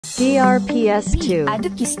DRPS 2.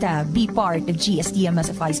 Adukista, be part of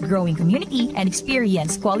GSDMSFI's growing community and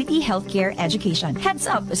experience quality healthcare education. Heads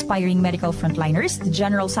up, aspiring medical frontliners, the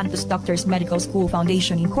General Santos Doctors Medical School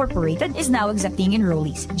Foundation Incorporated is now accepting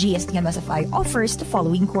enrollees. GSDMSFI offers the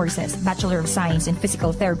following courses: Bachelor of Science in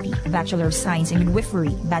Physical Therapy, Bachelor of Science in Midwifery,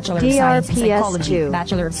 Bachelor of Science in Psychology, 2.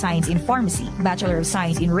 Bachelor of Science in Pharmacy, Bachelor of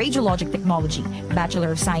Science in Radiologic Technology,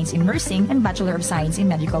 Bachelor of Science in Nursing, and Bachelor of Science in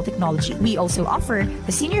Medical Technology. We also offer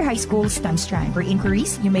the Senior High School STEM strand. For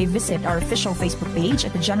inquiries, you may visit our official Facebook page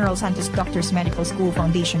at the General Santos Doctors Medical School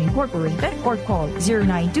Foundation Incorporated or call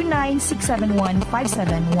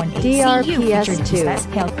 0929-671-5718. DRPS 2.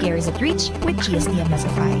 Healthcare is at reach with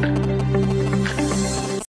GSDMSFI.